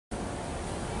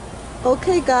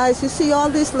Okay guys, you see all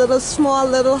these small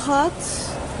little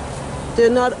huts?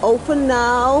 They're not open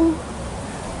now,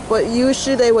 but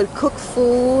usually they would cook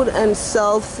food and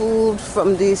sell food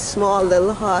from these small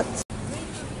little huts.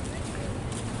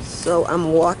 So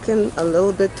I'm walking a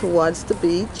little bit towards the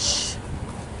beach.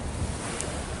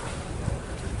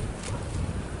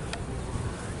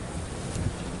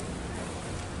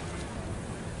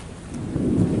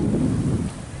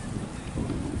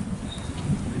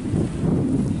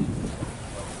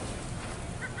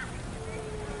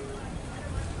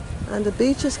 And the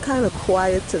beach is kind of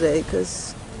quiet today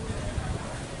because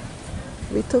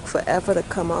we took forever to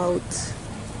come out.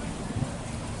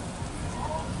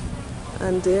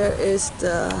 And there is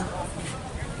the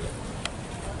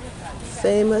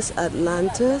famous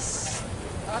Atlantis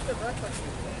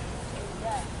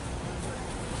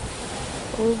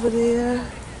over there.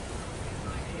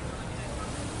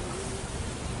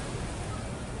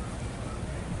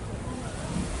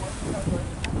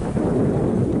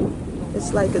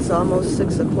 It's like it's almost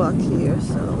 6 o'clock here,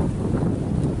 so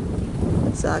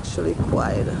it's actually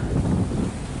quieter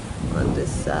on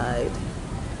this side.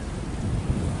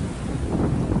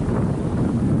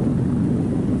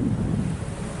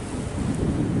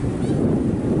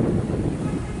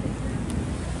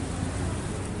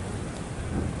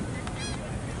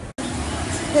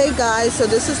 Hey guys, so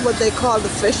this is what they call the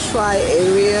fish fry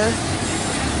area.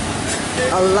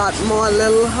 A lot more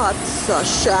little huts or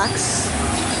shacks,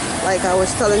 like I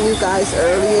was telling you guys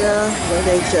earlier, where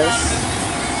they just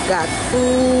got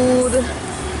food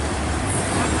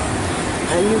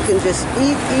and you can just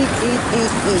eat.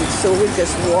 So we're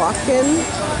just walking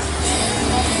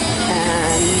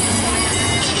and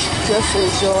just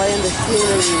enjoying the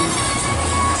scenery.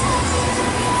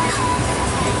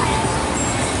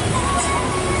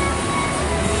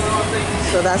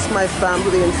 So that's my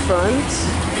family in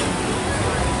front.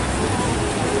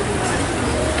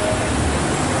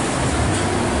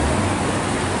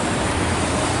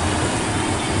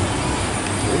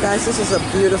 Guys, this is a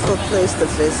beautiful place to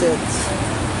visit.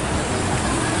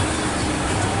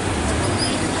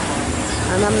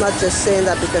 And I'm not just saying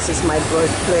that because it's my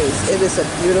birthplace. It is a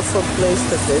beautiful place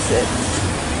to visit.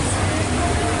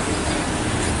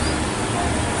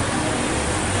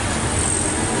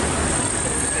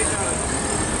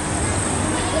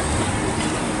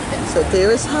 So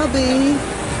there is hubby.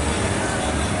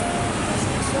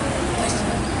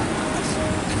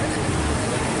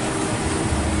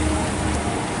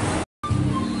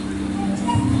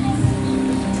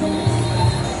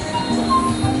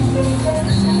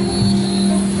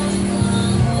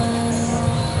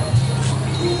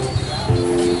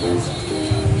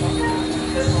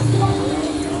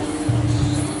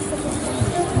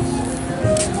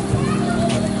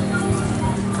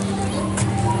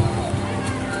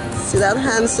 See that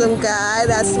handsome guy?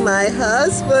 That's my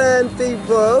husband,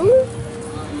 people.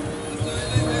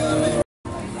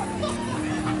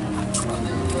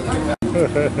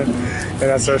 And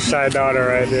that's our shy daughter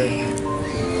right there.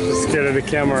 Just scared of the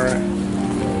camera.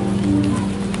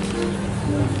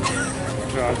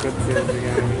 Oh, good kids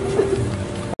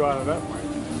again. Go out of that part.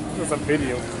 It's a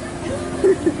video.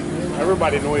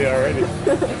 Everybody know you already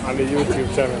on the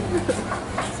YouTube channel.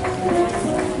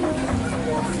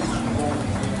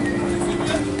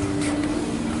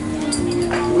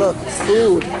 Look,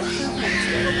 food.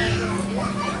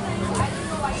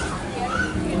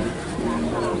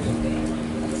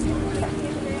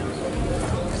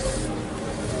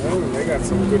 Oh, they got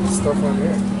some good stuff on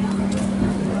there.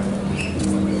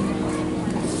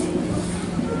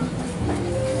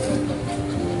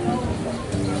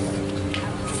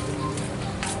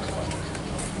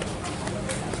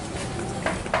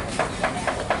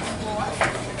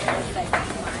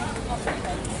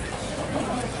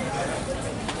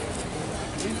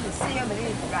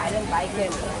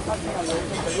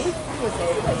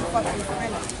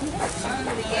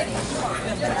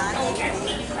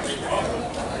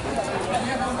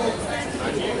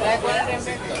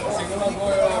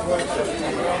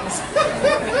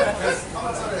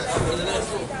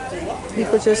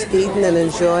 People just eating and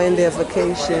enjoying their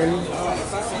vacation.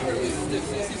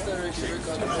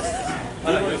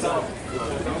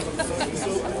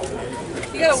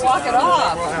 You gotta walk it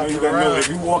off. No, you gotta know, if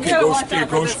you walk it,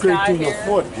 go straight through the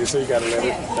foot. You say you gotta let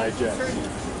it digest.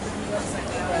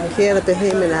 You hear the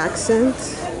Bahamian accent?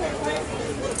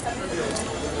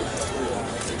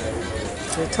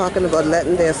 They're talking about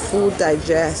letting their food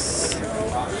digest.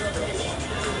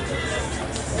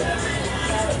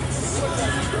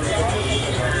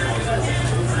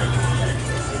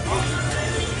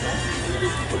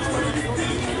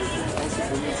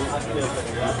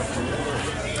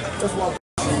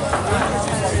 Good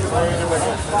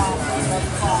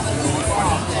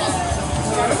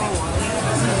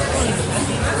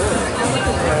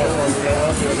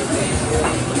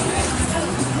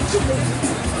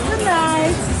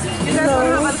night. You guys want to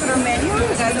have a look at our menu? You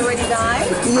guys already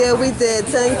dined? Yeah, we did.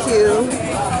 Thank you.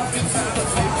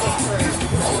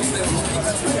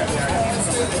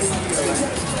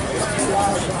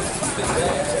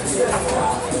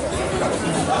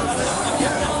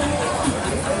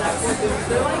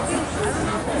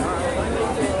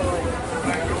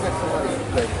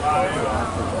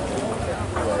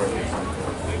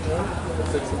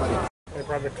 They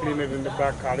probably clean it in the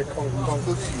back car. They come.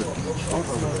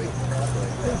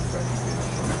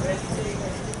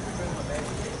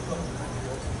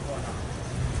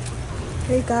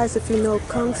 Hey guys, if you know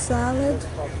conch salad,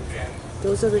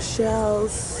 those are the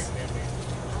shells.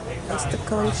 That's the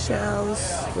conch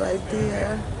shells right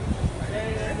there.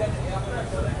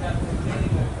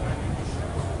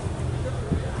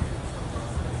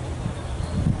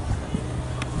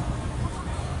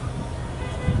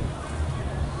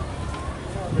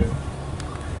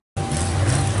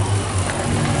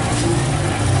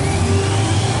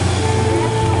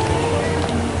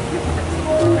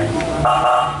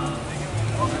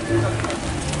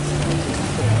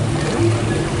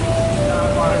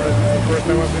 First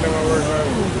time I've seen them at work, man.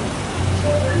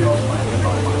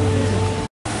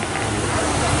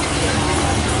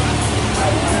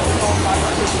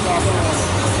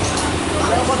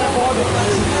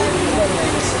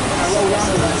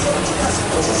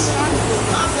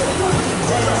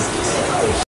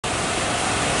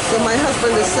 So my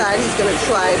husband decided he's gonna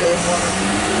try this.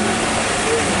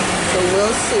 So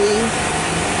we'll see.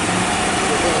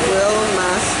 Will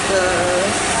Master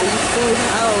Seafood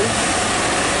House.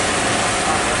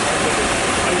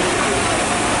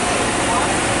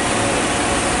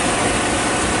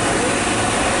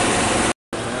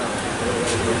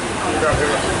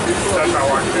 That's how I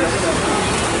want it.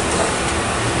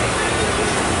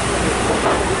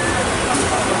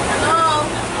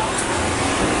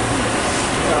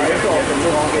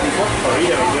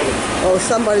 Oh,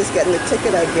 somebody's getting a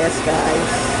ticket, I guess, guys.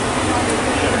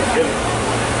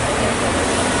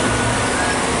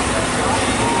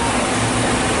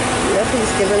 Yep,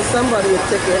 he's giving somebody a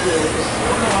ticket.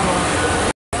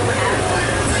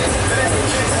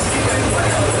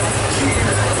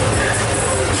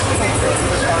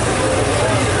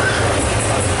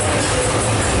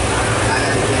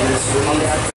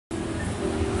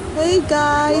 Hey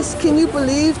guys, can you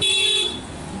believe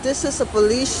this is a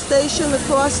police station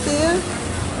across there?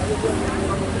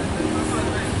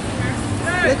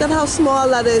 Look at how small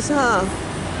that is, huh?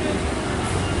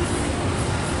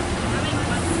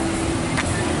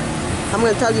 I'm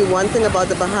going to tell you one thing about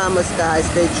the Bahamas, guys.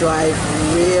 They drive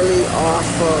really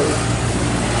awful.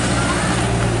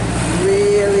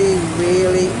 Really,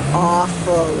 really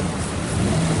awful.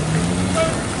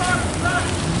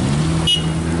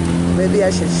 Maybe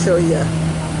I should show you.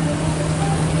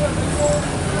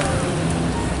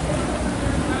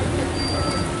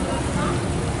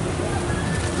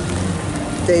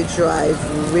 They drive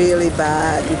really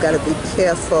bad. You gotta be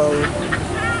careful.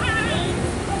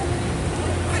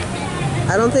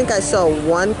 I don't think I saw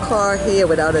one car here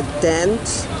without a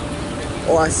dent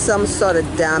or some sort of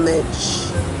damage.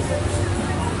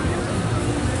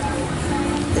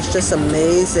 It's just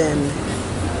amazing.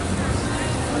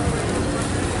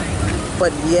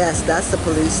 But yes, that's the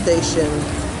police station.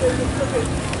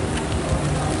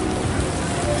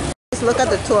 Look at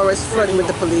the tourists flirting with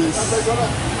the police,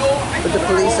 with the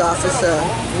police officer.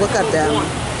 Look at them.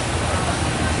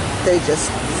 They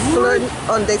just flirt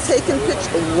on, they taking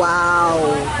pictures.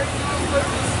 Wow.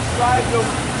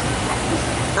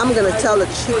 I'm gonna tell the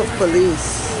chief of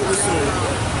police.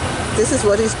 This is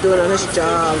what he's doing on his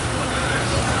job.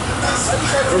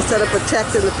 Instead of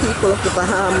protecting the people of the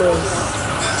Bahamas.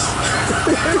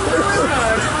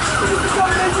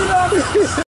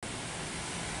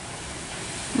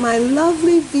 My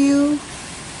lovely view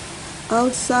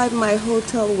outside my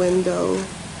hotel window,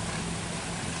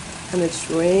 and it's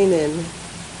raining.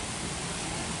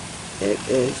 It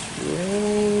is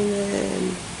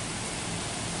raining,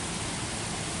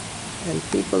 and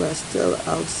people are still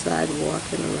outside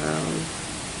walking around.